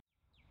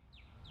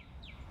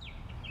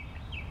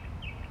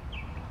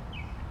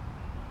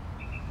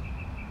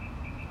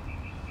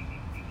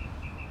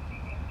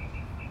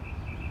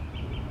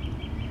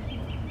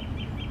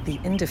The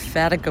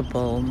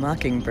indefatigable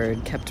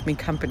Mockingbird kept me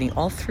company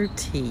all through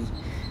tea,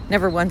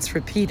 never once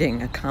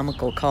repeating a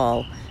comical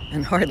call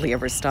and hardly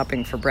ever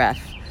stopping for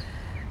breath.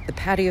 The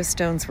patio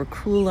stones were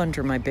cool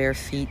under my bare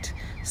feet,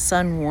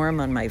 sun warm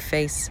on my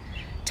face,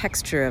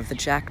 texture of the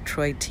Jack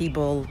Troy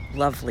teabowl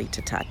lovely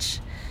to touch.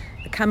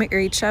 The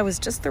kamairicha was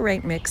just the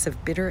right mix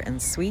of bitter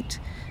and sweet,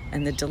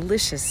 and the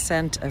delicious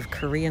scent of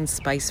Korean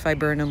Spice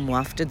Viburnum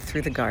wafted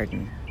through the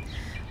garden.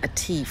 A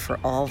tea for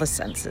all the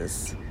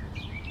senses.